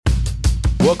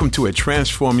Welcome to A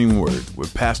Transforming Word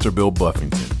with Pastor Bill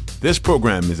Buffington. This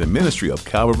program is a ministry of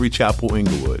Calvary Chapel,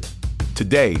 Inglewood.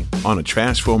 Today on A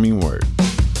Transforming Word.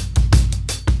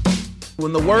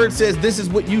 When the word says this is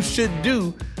what you should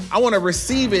do, I want to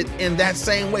receive it in that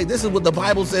same way. This is what the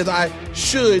Bible says I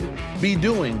should be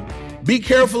doing. Be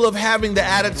careful of having the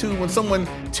attitude when someone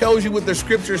tells you what the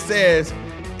scripture says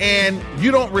and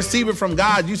you don't receive it from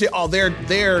God. You say, oh, they're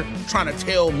trying to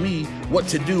tell me what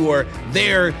to do, or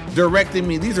they're directing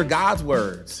me. These are God's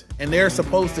words, and they're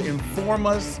supposed to inform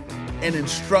us and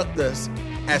instruct us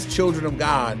as children of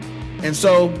God. And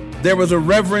so there was a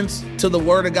reverence to the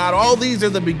word of God. All these are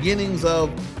the beginnings of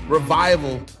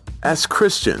revival. As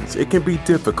Christians, it can be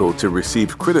difficult to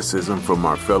receive criticism from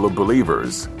our fellow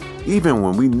believers. Even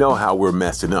when we know how we're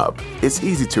messing up, it's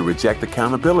easy to reject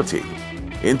accountability.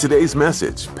 In today's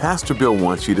message, Pastor Bill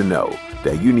wants you to know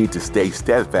that you need to stay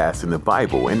steadfast in the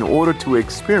Bible in order to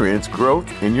experience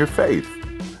growth in your faith.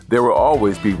 There will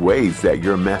always be ways that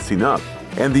you're messing up,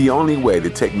 and the only way to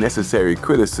take necessary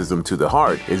criticism to the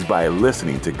heart is by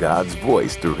listening to God's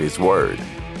voice through His Word.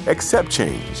 Accept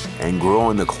change and grow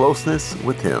in the closeness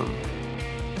with Him.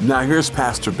 Now here's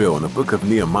Pastor Bill in the book of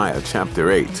Nehemiah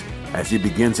chapter 8 as he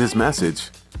begins his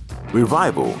message,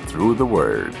 Revival Through the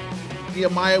Word.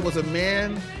 Nehemiah was a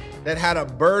man that had a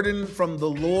burden from the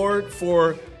Lord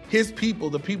for his people,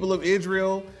 the people of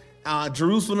Israel,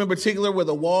 Jerusalem in particular, where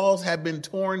the walls had been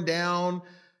torn down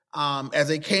as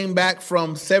they came back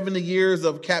from 70 years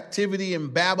of captivity in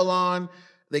Babylon.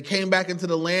 They came back into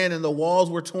the land and the walls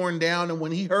were torn down. And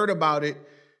when he heard about it,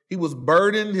 he was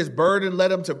burdened. His burden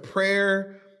led him to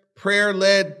prayer. Prayer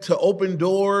led to open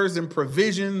doors and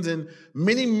provisions, and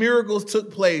many miracles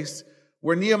took place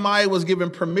where Nehemiah was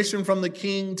given permission from the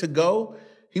king to go.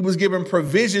 He was given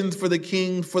provisions for the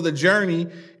king for the journey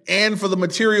and for the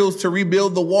materials to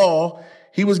rebuild the wall.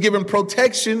 He was given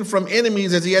protection from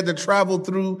enemies as he had to travel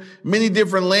through many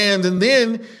different lands. And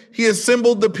then he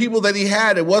assembled the people that he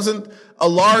had. It wasn't a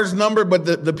large number,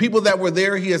 but the people that were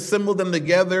there, he assembled them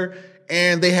together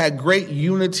and they had great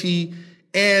unity.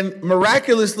 And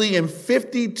miraculously, in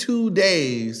 52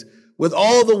 days, with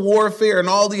all the warfare and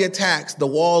all the attacks, the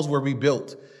walls were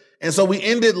rebuilt. And so we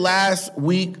ended last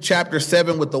week, chapter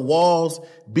 7, with the walls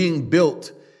being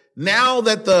built. Now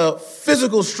that the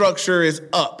physical structure is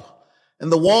up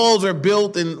and the walls are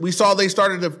built, and we saw they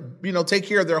started to, take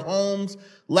care of their homes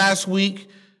last week,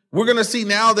 we're going to see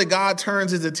now that God turns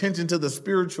his attention to the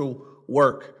spiritual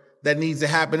work that needs to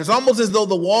happen. It's almost as though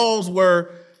the walls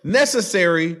were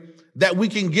necessary that we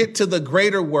can get to the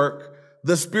greater work,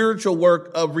 the spiritual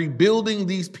work of rebuilding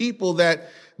these people that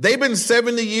they've been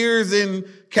 70 years in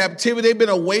captivity. They've been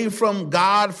away from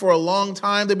God for a long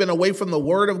time. They've been away from the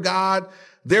word of God.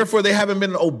 Therefore, they haven't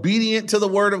been obedient to the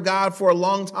word of God for a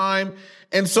long time.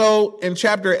 And so in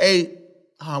chapter 8,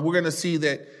 we're going to see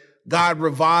that God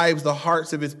revives the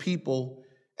hearts of his people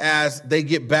as they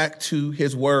get back to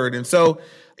his word. And so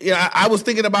I was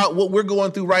thinking about what we're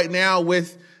going through right now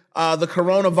with the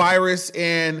coronavirus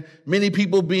and many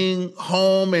people being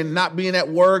home and not being at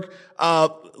work,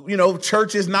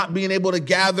 churches not being able to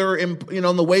gather in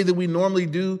the way that we normally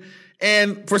do.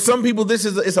 And for some people,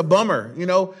 it's a bummer.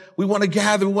 We want to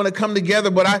gather, we want to come together.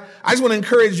 But I just want to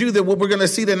encourage you that what we're going to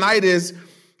see tonight is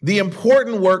the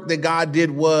important work that God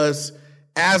did was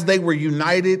as they were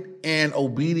united and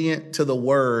obedient to the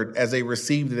word as they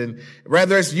received it. And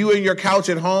whether it's you in your couch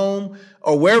at home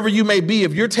or wherever you may be,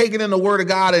 if you're taking in the word of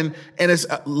God and it's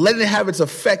letting it have its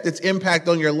effect, its impact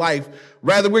on your life,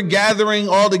 rather we're gathering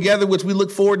all together, which we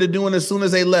look forward to doing as soon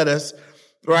as they let us,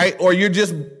 right? Or you're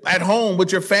just at home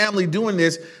with your family doing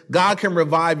this, God can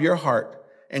revive your heart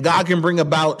and God can bring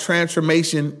about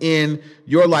transformation in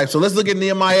your life. So let's look at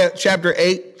Nehemiah chapter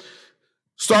 8.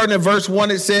 Starting at verse 1,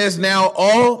 it says, Now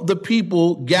all the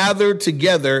people gathered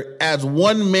together as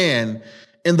one man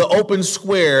in the open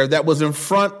square that was in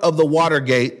front of the water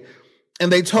gate.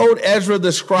 And they told Ezra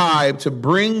the scribe to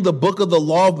bring the book of the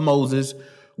law of Moses,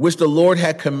 which the Lord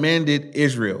had commanded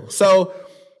Israel. So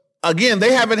again,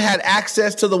 they haven't had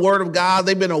access to the word of God.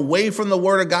 They've been away from the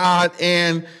word of God.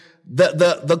 And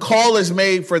the call is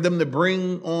made for them to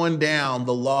bring on down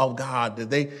the law of God, that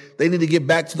they need to get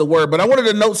back to the word. But I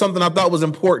wanted to note something I thought was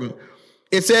important.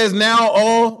 It says, now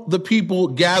all the people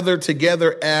gathered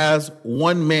together as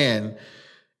one man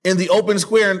in the open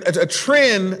square. And a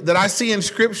trend that I see in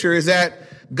scripture is that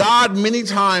God many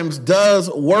times does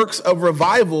works of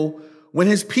revival when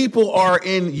his people are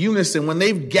in unison, when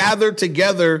they've gathered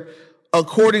together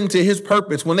according to his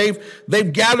purpose, when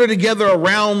they've gathered together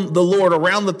around the Lord,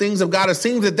 around the things of God. It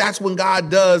seems that that's when God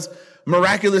does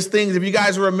miraculous things. If you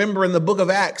guys remember in the book of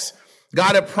Acts,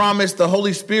 God had promised the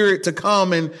Holy Spirit to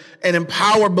come and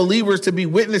empower believers to be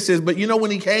witnesses. But you know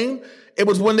when he came? It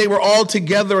was when they were all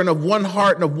together and of one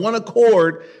heart and of one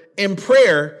accord in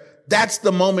prayer. That's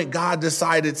the moment God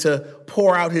decided to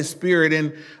pour out his Spirit.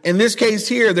 And in this case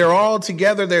here, they're all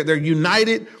together. They're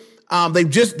united.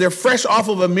 They're fresh off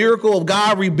of a miracle of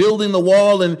God rebuilding the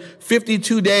wall in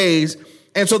 52 days.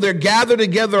 And so they're gathered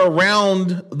together around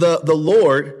the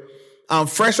Lord,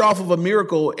 fresh off of a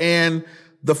miracle. And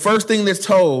the first thing that's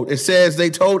told, it says they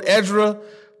told Ezra,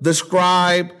 the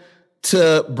scribe,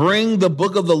 to bring the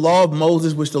book of the law of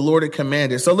Moses, which the Lord had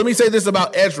commanded. So let me say this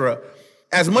about Ezra.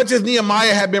 As much as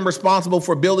Nehemiah had been responsible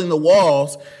for building the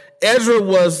walls, Ezra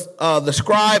was the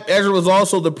scribe. Ezra was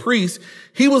also the priest.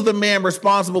 He was the man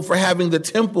responsible for having the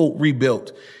temple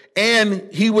rebuilt. And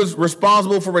he was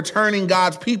responsible for returning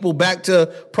God's people back to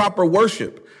proper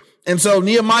worship. And so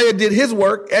Nehemiah did his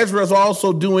work. Ezra is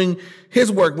also doing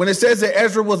his work. When it says that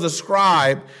Ezra was a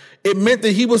scribe, it meant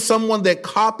that he was someone that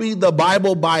copied the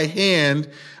Bible by hand.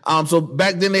 So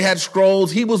back then they had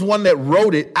scrolls. He was one that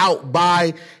wrote it out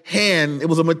by hand. It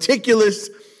was a meticulous,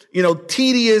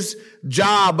 tedious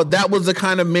job, but that was the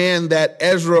kind of man that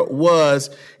Ezra was.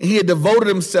 And he had devoted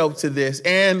himself to this,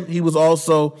 and he was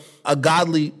also a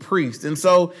godly priest. And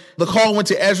so the call went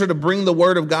to Ezra to bring the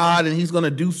word of God, and he's going to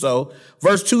do so.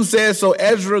 Verse 2 says, so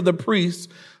Ezra the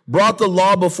priest brought the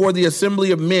law before the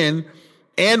assembly of men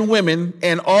and women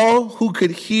and all who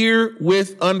could hear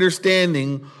with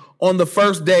understanding on the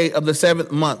first day of the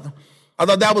 7th month. I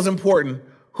thought that was important.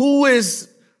 Who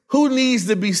needs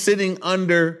to be sitting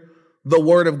under the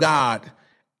word of God?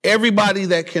 Everybody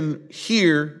that can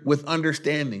hear with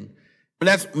understanding. And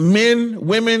that's men,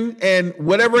 women, and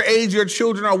whatever age your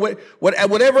children are, at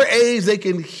whatever age they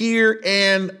can hear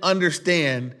and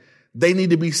understand, they need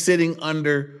to be sitting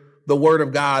under the word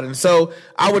of God. And so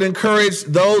I would encourage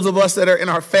those of us that are in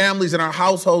our families and our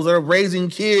households that are raising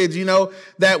kids,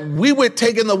 that we would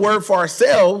take in the word for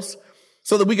ourselves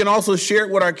so that we can also share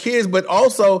it with our kids, but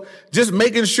also just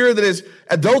making sure that as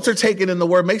adults are taking in the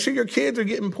word, make sure your kids are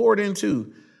getting poured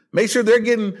into. Make sure they're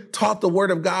getting taught the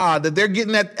word of God, that they're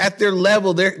getting at their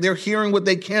level. They're hearing what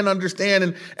they can understand.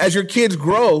 And as your kids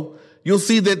grow, you'll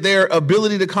see that their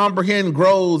ability to comprehend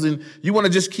grows, and you want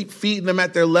to just keep feeding them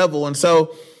at their level. And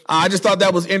so I just thought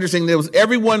that was interesting. There was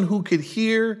everyone who could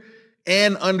hear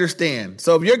and understand.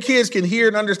 So if your kids can hear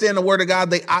and understand the word of God,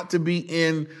 they ought to be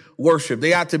in worship.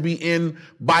 They ought to be in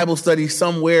Bible study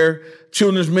somewhere,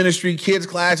 children's ministry, kids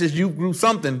classes, youth group,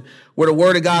 something where the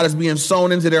word of God is being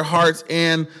sown into their hearts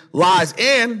and lives.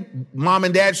 And mom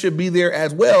and dad should be there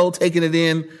as well, taking it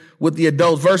in with the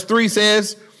adults. Verse 3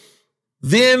 says,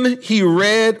 then he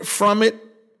read from it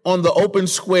on the open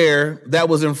square that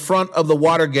was in front of the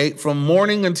water gate from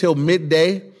morning until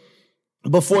midday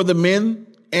before the men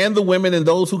and the women and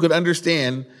those who could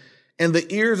understand. And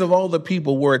the ears of all the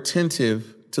people were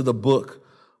attentive to the book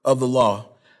of the law.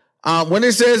 When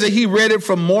it says that he read it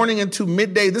from morning until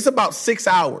midday, this is about 6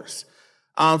 hours.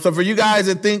 So for you guys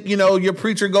that think, your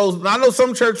preacher goes, I know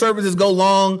some church services go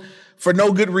long for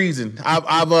no good reason.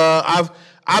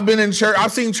 I've been in church.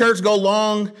 I've seen church go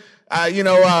long. I've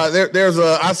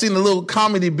seen a little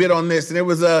comedy bit on this,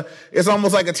 and it's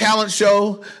almost like a talent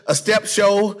show, a step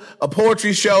show, a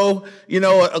poetry show,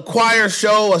 a choir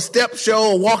show, a step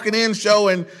show, a walking in show,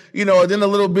 and, then a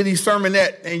little bitty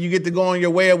sermonette, and you get to go on your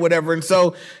way or whatever. And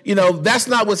so, that's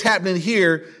not what's happening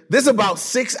here. This is about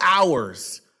 6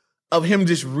 hours of him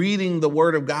just reading the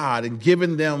word of God and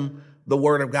giving them the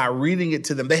word of God, reading it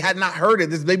to them. They had not heard it.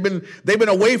 They've been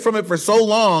away from it for so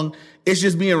long. It's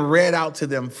just being read out to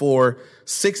them for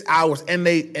 6 hours, and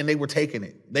they were taking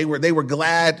it. They were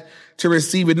glad to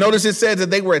receive it. Notice it says that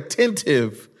they were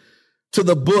attentive to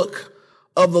the book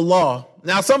of the law.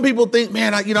 Now, some people think,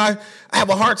 man, I have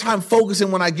a hard time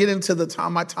focusing when I get into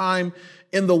my time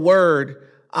in the word.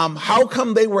 How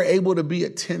come they were able to be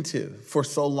attentive for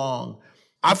so long?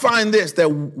 I find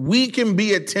that we can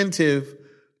be attentive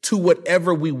to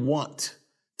whatever we want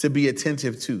to be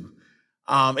attentive to.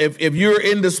 If you're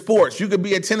into sports, you could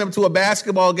be attentive to a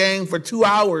basketball game for 2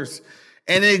 hours,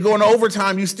 and then going to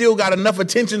overtime, you still got enough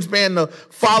attention span to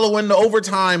follow in the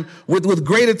overtime with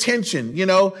great attention. We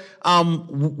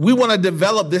want to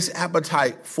develop this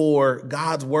appetite for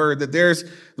God's word,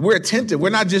 that we're attentive.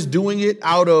 We're not just doing it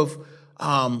out of,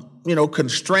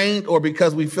 constraint or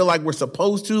because we feel like we're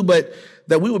supposed to, but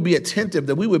that we would be attentive,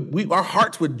 that our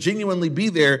hearts would genuinely be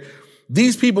there.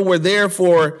 These people were there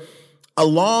for a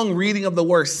long reading of the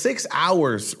word, 6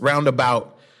 hours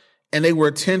roundabout, and they were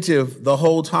attentive the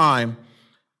whole time.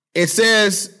 It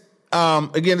says,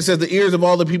 the ears of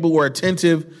all the people were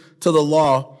attentive to the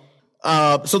law.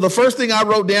 So the first thing I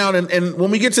wrote down, and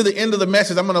when we get to the end of the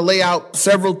message, I'm going to lay out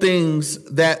several things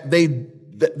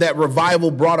that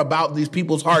revival brought about in these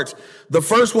people's hearts. The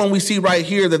first one we see right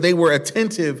here, that they were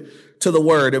attentive to the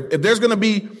word. If there's going to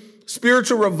be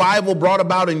spiritual revival brought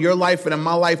about in your life and in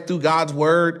my life through God's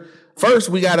word, first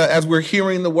we got to, as we're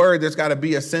hearing the word, there's got to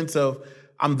be a sense of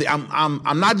I'm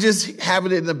not just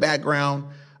having it in the background,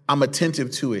 I'm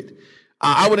attentive to it.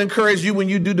 I would encourage you when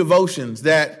you do devotions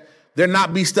that there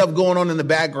not be stuff going on in the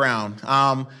background.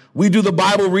 We do the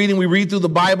Bible reading. We read through the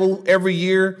Bible every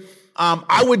year.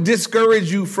 I would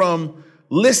discourage you from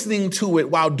listening to it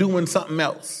while doing something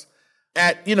else.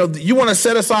 You want to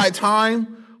set aside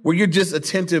time where you're just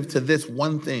attentive to this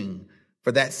one thing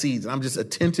for that season. I'm just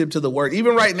attentive to the word.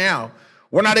 Even right now,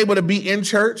 we're not able to be in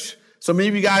church. So many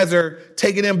of you guys are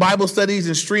taking in Bible studies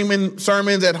and streaming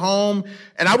sermons at home.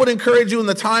 And I would encourage you in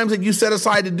the times that you set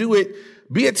aside to do it,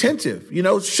 be attentive,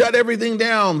 shut everything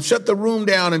down, shut the room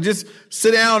down and just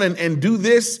sit down and do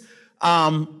this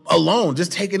alone,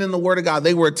 just taking in the word of God.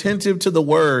 They were attentive to the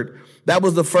word. That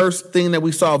was the first thing that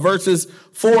we saw. Verses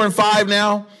 4 and 5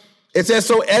 now, it says,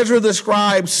 so Ezra the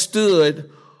scribe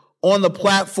stood on the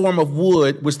platform of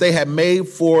wood, which they had made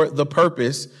for the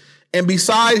purpose. And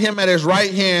beside him at his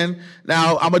right hand,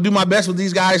 now I'm gonna do my best with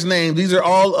these guys' names. These are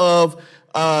all of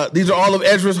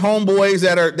Ezra's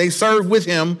homeboys they served with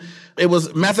him. It was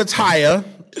Mattithiah,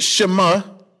 Shema,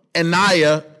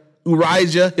 Ananiah,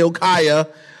 Urijah, Hilkiah,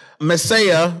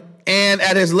 Messiah, and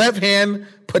at his left hand,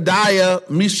 Pedaiah,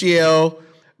 Mishael,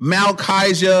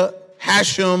 Malchijah,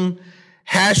 Hashum,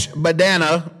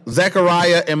 Hashbaddanah,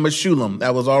 Zechariah, and Meshullam.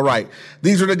 That was all right.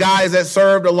 These are the guys that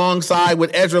served alongside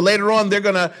with Ezra. Later on,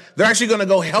 they're actually gonna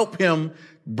go help him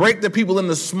break the people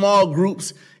into small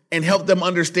groups and help them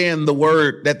understand the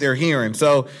word that they're hearing.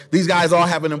 So these guys all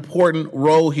have an important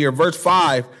role here. Verse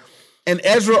 5, and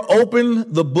Ezra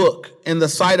opened the book in the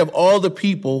sight of all the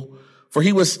people, for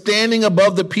he was standing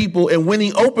above the people, and when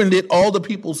he opened it, all the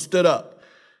people stood up.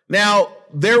 Now,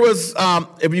 there was,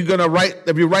 if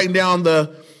you're writing down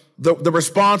the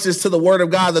responses to the word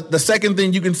of God, the second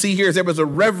thing you can see here is there was a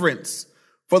reverence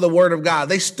for the word of God.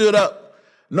 They stood up.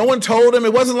 No one told them.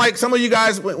 It wasn't like some of you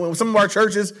guys, when some of our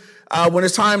churches, when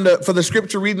it's time for the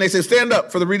scripture reading, they say, stand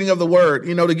up for the reading of the word,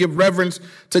 to give reverence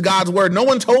to God's word. No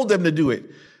one told them to do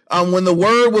it. When the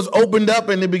word was opened up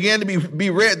and it began to be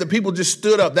read, the people just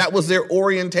stood up. That was their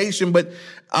orientation. But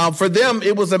for them,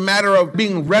 it was a matter of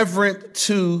being reverent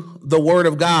to the word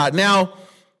of God. Now,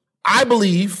 I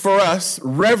believe for us,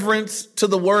 reverence to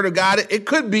the word of God, it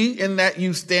could be in that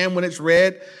you stand when it's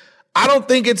read. I don't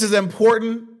think it's as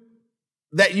important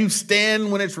that you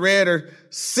stand when it's read or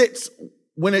sit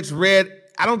when it's read.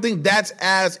 I don't think that's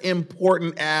as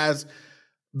important as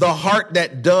the heart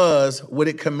that does what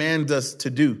it commands us to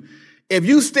do. If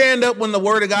you stand up when the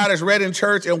word of God is read in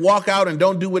church and walk out and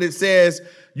don't do what it says,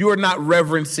 you are not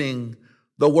reverencing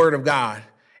the word of God.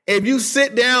 If you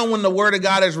sit down when the word of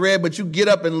God is read, but you get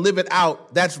up and live it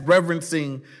out, that's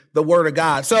reverencing the word of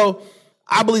God. So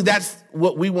I believe that's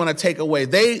what we want to take away.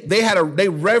 They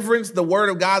reverenced the word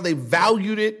of God. They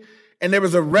valued it. And there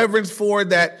was a reverence for it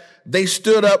that they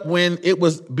stood up when it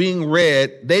was being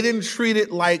read. They didn't treat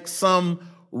it like some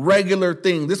regular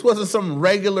thing. This wasn't some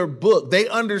regular book. They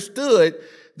understood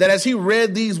that as he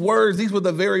read these words, these were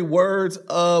the very words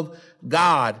of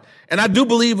God. And I do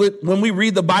believe that when we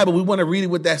read the Bible, we want to read it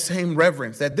with that same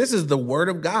reverence, that this is the word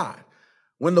of God.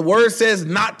 When the word says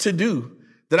not to do,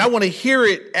 that I want to hear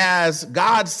it as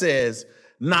God says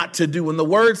not to do. When the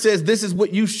word says this is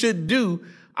what you should do,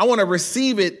 I want to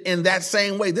receive it in that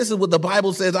same way. This is what the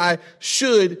Bible says I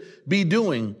should be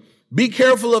doing. Be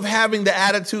careful of having the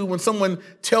attitude when someone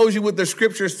tells you what the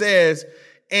scripture says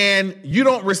and you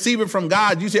don't receive it from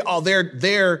God. You say, oh,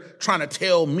 they're trying to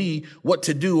tell me what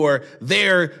to do, or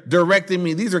they're directing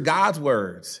me. These are God's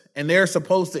words, and they're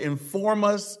supposed to inform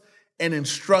us and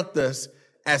instruct us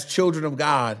as children of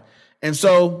God. And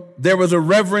so there was a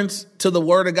reverence to the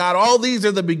word of God. All these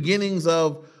are the beginnings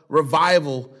of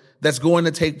revival that's going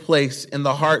to take place in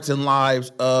the hearts and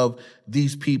lives of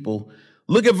these people.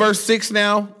 Look at verse 6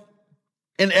 now.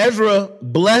 And Ezra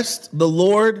blessed the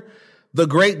Lord, the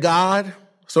great God.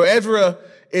 So Ezra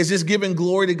is just giving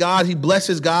glory to God. He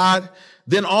blesses God.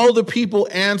 Then all the people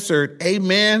answered,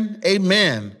 amen,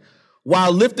 amen,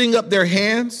 while lifting up their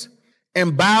hands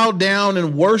and bowed down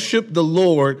and worshiped the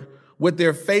Lord with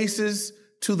their faces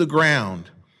to the ground.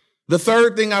 The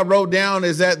third thing I wrote down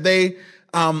is that they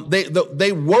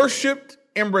worshiped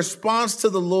in response to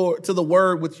the Lord, to the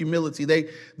word with humility.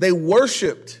 They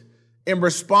worshiped in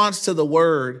response to the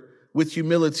word with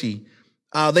humility.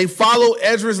 They followed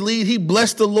Ezra's lead. He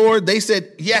blessed the Lord. They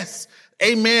said, yes,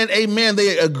 Amen, amen.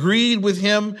 They agreed with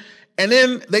him. And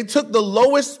then they took the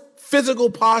lowest physical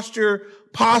posture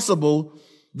possible.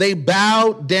 They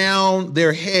bowed down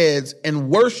their heads and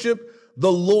worshiped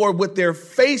the Lord with their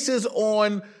faces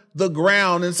on the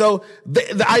ground. And so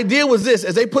the idea was this: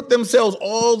 as they put themselves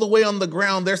all the way on the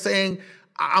ground, they're saying,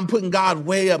 I'm putting God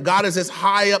way up. God is as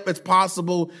high up as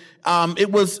possible.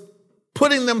 It was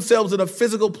putting themselves in a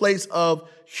physical place of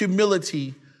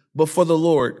humility before the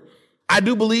Lord. I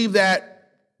do believe that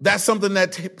that's something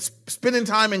that spending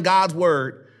time in God's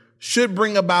word should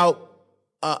bring about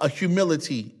a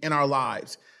humility in our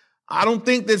lives. I don't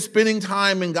think that spending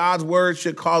time in God's word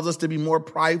should cause us to be more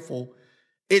prideful.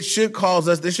 It should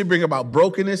this should bring about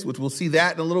brokenness, which we'll see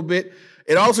that in a little bit.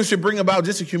 It also should bring about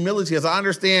just a humility as I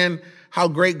understand how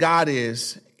great God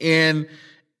is. And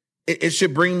it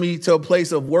should bring me to a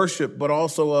place of worship, but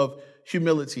also of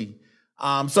humility.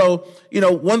 So,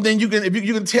 one thing you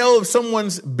can tell if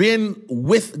someone's been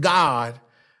with God,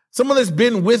 someone that's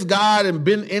been with God and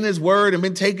been in his word and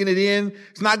been taking it in,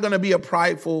 it's not going to be a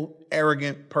prideful,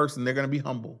 arrogant person. They're going to be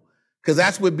humble, because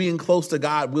that's what being close to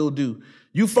God will do.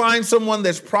 You find someone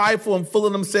that's prideful and full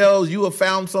of themselves, you have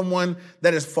found someone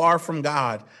that is far from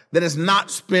God, that has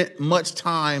not spent much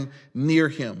time near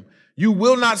him. You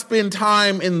will not spend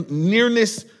time in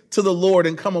nearness to the Lord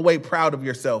and come away proud of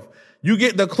yourself.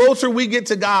 The closer we get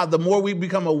to God, the more we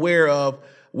become aware of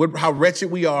how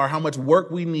wretched we are, how much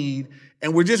work we need.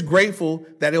 And we're just grateful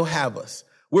that he'll have us.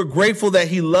 We're grateful that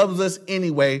he loves us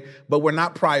anyway, but we're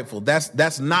not prideful.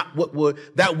 That's not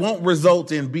that won't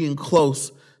result in being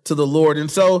close to the Lord. And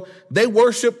so they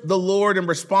worship the Lord in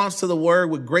response to the word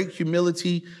with great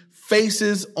humility,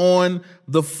 faces on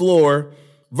the floor.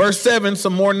 Verse 7,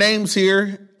 some more names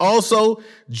here. Also,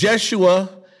 Jeshua,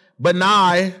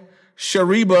 Benai,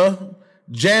 Shariba,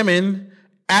 Jamin,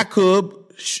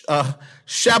 Akub,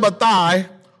 Shabbatai,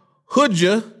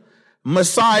 Hujah,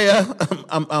 Messiah,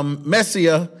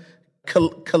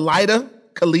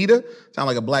 Kalida, sound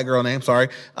like a black girl name, sorry.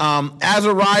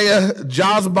 Azariah,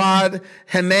 Jozbad,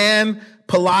 Hanan,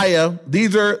 Peliah.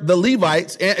 These are the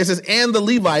Levites. And it says, and the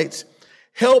Levites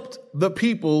helped the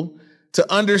people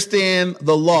to understand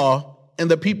the law, and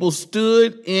the people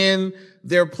stood in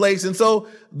their place. And so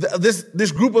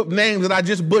this group of names that I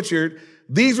just butchered,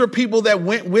 these were people that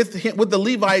went with the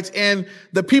Levites, and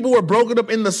the people were broken up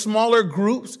into smaller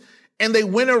groups, and they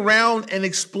went around and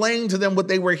explained to them what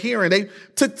they were hearing. They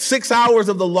took 6 hours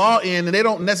of the law in, and they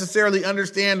don't necessarily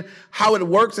understand how it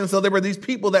works. And so there were these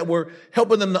people that were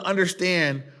helping them to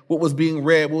understand what was being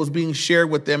read, what was being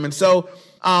shared with them. And so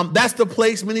that's the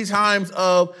place many times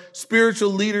of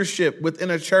spiritual leadership within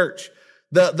a church.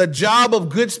 The job of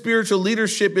good spiritual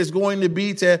leadership is going to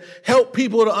be to help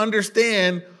people to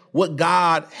understand what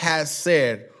God has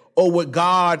said or what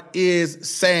God is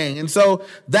saying. And so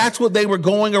that's what they were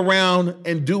going around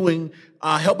and doing,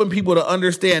 helping people to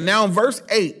understand. Now in verse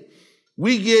 8,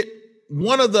 we get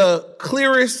one of the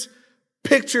clearest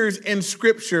pictures in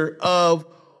scripture of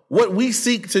what we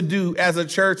seek to do as a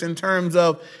church in terms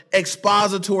of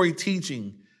expository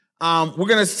teaching. We're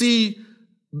going to see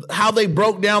how they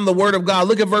broke down the word of God.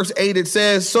 Look at verse 8. It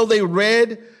says, so they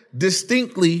read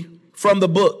distinctly from the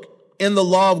book in the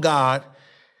law of God,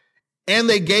 and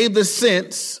they gave the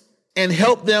sense and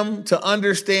helped them to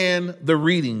understand the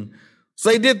reading. So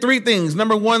they did three things.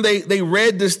 Number one, they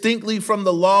read distinctly from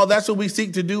the law. That's what we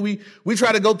seek to do. We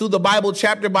try to go through the Bible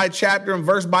chapter by chapter and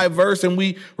verse by verse, and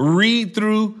we read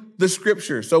through the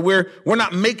scripture. So we're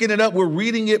not making it up. We're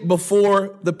reading it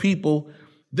before the people.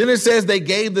 Then it says they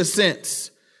gave the sense.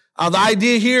 The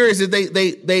idea here is that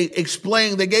they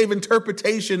explained, they gave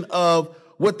interpretation of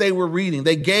what they were reading.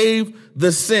 They gave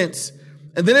the sense.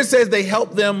 And then it says they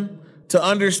helped them to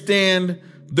understand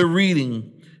the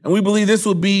reading. And we believe this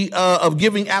will be of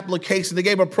giving application. They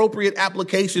gave appropriate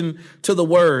application to the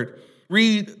word.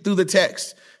 Read through the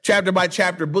text, chapter by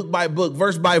chapter, book by book,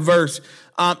 verse by verse.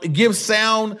 Give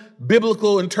sound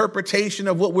biblical interpretation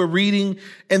of what we're reading,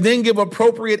 and then give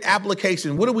appropriate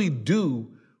application. What do we do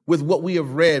with what we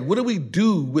have read? What do we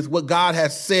do with what God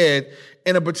has said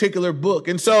in a particular book?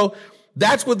 And so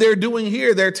that's what they're doing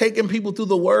here. They're taking people through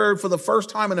the word for the first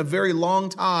time in a very long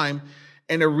time,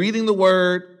 and they're reading the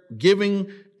word,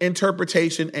 giving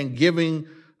interpretation, and giving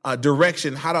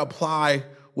direction, how to apply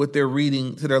what they're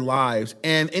reading to their lives.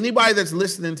 And anybody that's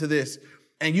listening to this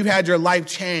and you've had your life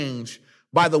changed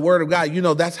by the word of God, you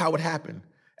know that's how it happened.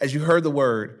 As you heard the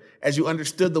word, as you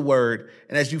understood the word,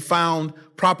 and as you found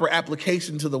proper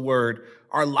application to the word,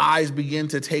 our lives begin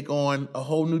to take on a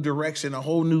whole new direction, a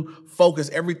whole new focus.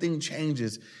 Everything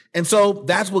changes. And so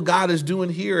that's what God is doing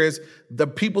here. Is the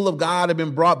people of God have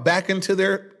been brought back into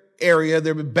their area.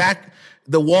 They've been back.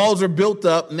 the walls are built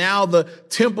up. Now the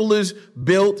temple is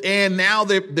built, and now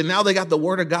they got the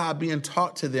word of God being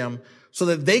taught to them so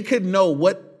that they could know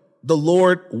what the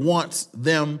Lord wants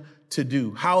them to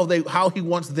do, how he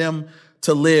wants them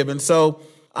to live. And so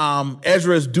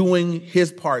Ezra is doing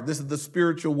his part. This is the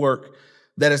spiritual work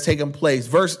that has taken place.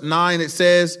 Verse 9, it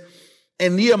says,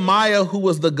 and Nehemiah, who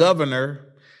was the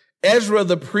governor, Ezra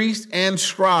the priest and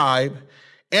scribe,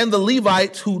 and the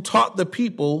Levites who taught the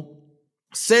people,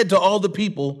 said to all the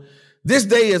people, this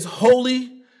day is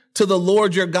holy to the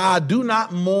Lord your God. Do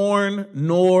not mourn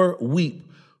nor weep.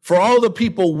 For all the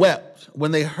people wept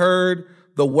when they heard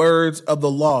the words of the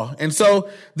law. And so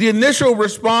the initial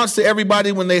response to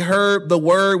everybody when they heard the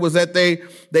word was that they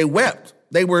wept.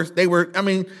 They were,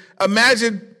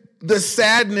 imagine the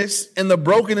sadness and the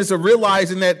brokenness of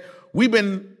realizing that we've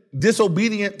been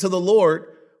disobedient to the Lord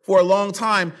for a long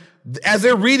time. As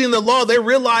they're reading the law, they're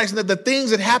realizing that the things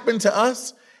that happened to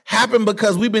us happened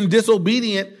because we've been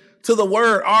disobedient to the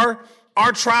word.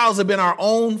 Our trials have been our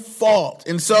own fault.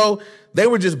 And so they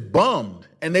were just bummed,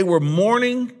 and they were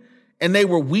mourning and they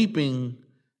were weeping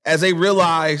as they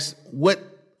realized what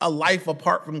a life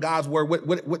apart from God's word,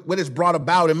 what it's brought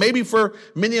about. And maybe for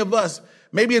many of us,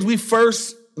 maybe as we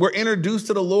first were introduced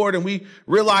to the Lord and we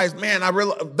realized,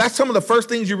 that's some of the first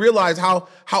things you realize, how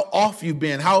off you've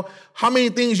been, how many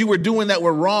things you were doing that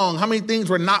were wrong, how many things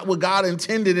were not what God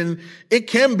intended. And it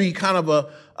can be kind of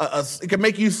it can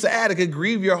make you sad. It can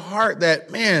grieve your heart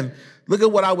that, man, look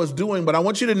at what I was doing. But I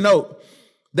want you to note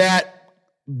that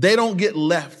they don't get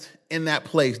left in that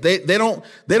place. They don't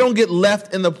get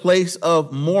left in the place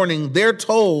of mourning. They're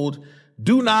told,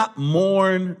 do not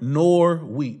mourn nor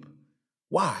weep.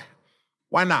 Why?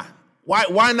 Why not?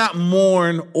 Why not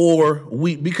mourn or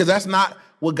weep? Because that's not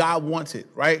what God wanted,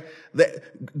 right?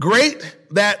 Great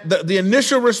that the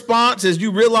initial response is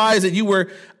you realize that you were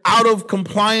out of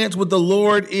compliance with the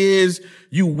Lord is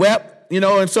you wept,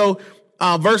 and so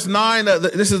verse 9,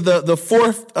 this is the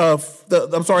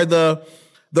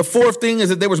fourth thing is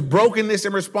that there was brokenness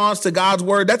in response to God's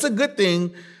word. That's a good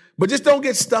thing, but just don't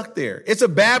get stuck there. It's a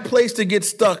bad place to get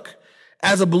stuck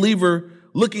as a believer,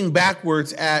 looking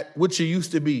backwards at what you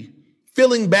used to be,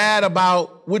 feeling bad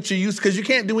about what you used, because you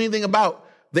can't do anything about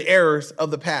the errors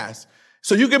of the past.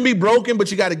 So you can be broken, but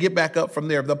you got to get back up from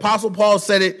there. The Apostle Paul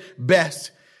said it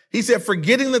best. He said,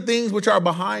 forgetting the things which are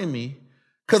behind me,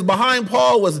 because behind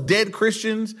Paul was dead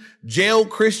Christians, jailed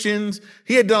Christians.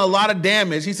 He had done a lot of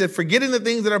damage. He said, forgetting the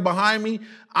things that are behind me,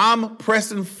 I'm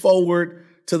pressing forward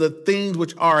to the things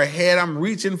which are ahead. I'm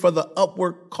reaching for the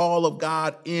upward call of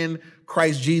God in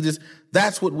Christ Jesus.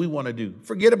 That's what we want to do.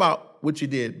 Forget about what you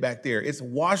did back there. It's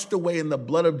washed away in the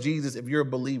blood of Jesus if you're a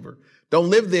believer. Don't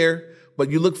live there, but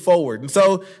you look forward. And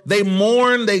so they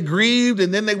mourned, they grieved,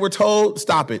 and then they were told,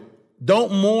 stop it.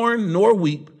 Don't mourn nor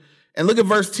weep. And look at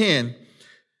verse 10.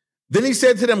 Then he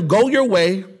said to them, go your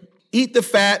way, eat the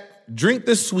fat, drink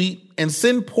the sweet, and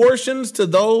send portions to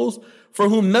those for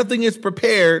whom nothing is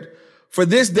prepared. For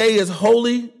this day is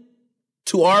holy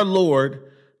to our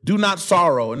Lord. Do not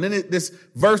sorrow. And then this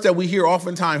verse that we hear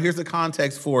oftentimes, here's the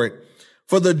context for it.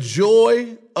 For the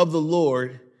joy of the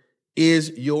Lord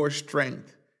is your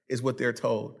strength, is what they're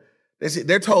told.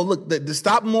 They're told, look, to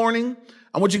stop mourning.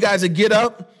 I want you guys to get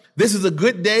up. This is a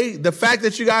good day. The fact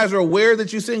that you guys are aware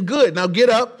that you sin, good. Now get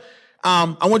up.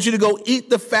 I want you to go eat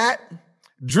the fat,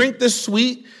 drink the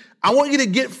sweet. I want you to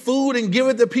get food and give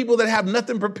it to people that have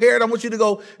nothing prepared. I want you to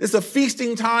go, it's a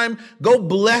feasting time. Go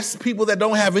bless people that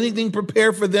don't have anything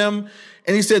prepared for them.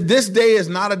 And he said, this day is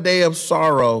not a day of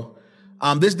sorrow.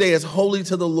 This day is holy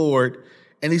to the Lord.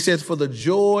 And he says, for the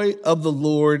joy of the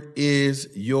Lord is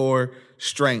your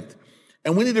strength.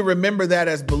 And we need to remember that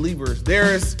as believers.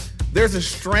 There's a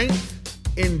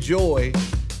strength in joy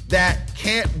that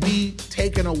can't be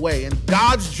taken away. And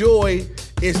God's joy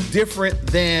is different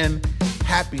than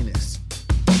happiness.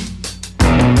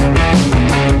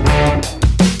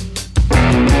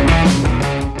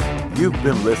 You've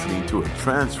been listening to A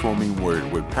Transforming Word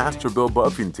with Pastor Bill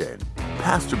Buffington.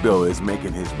 Pastor Bill is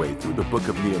making his way through the book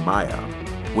of Nehemiah.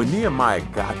 When Nehemiah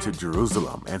got to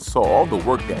Jerusalem and saw all the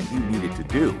work that he needed to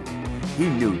do, he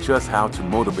knew just how to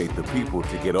motivate the people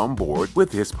to get on board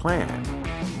with his plan.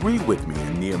 Read with me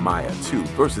in Nehemiah 2,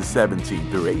 verses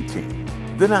 17 through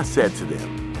 18. Then I said to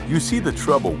them, you see the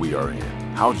trouble we are in,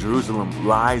 how Jerusalem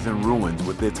lies in ruins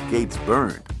with its gates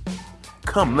burned.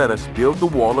 Come, let us build the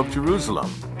wall of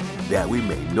Jerusalem, that we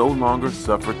may no longer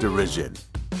suffer derision.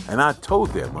 And I told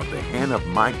them of the hand of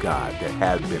my God that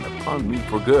had been upon me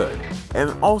for good,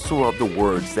 and also of the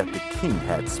words that the king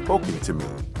had spoken to me.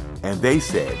 And they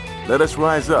said, let us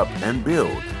rise up and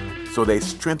build. So they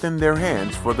strengthened their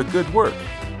hands for the good work.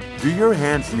 Do your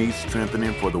hands need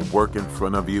strengthening for the work in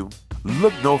front of you?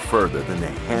 Look no further than the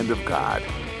hand of God.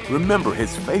 Remember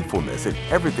His faithfulness in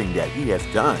everything that He has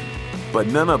done. But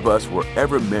none of us were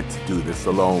ever meant to do this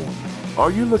alone. Are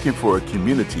you looking for a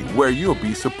community where you'll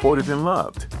be supported and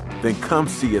loved? Then come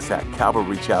see us at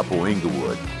Calvary Chapel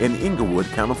Inglewood in Inglewood,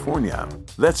 California.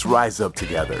 Let's rise up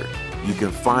together. You can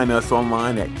find us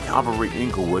online at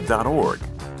calvaryinglewood.org.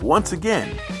 Once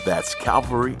again, that's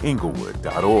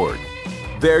calvaryinglewood.org.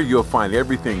 There you'll find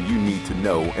everything you need to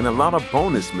know and a lot of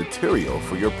bonus material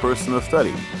for your personal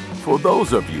study. For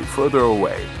those of you further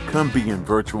away, come be in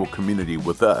virtual community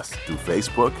with us through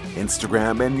Facebook,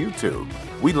 Instagram, and YouTube.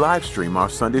 We live stream our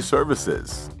Sunday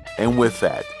services. And with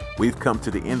that, we've come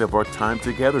to the end of our time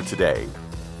together today.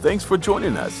 Thanks for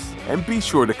joining us, and be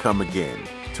sure to come again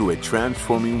to a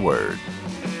transforming word.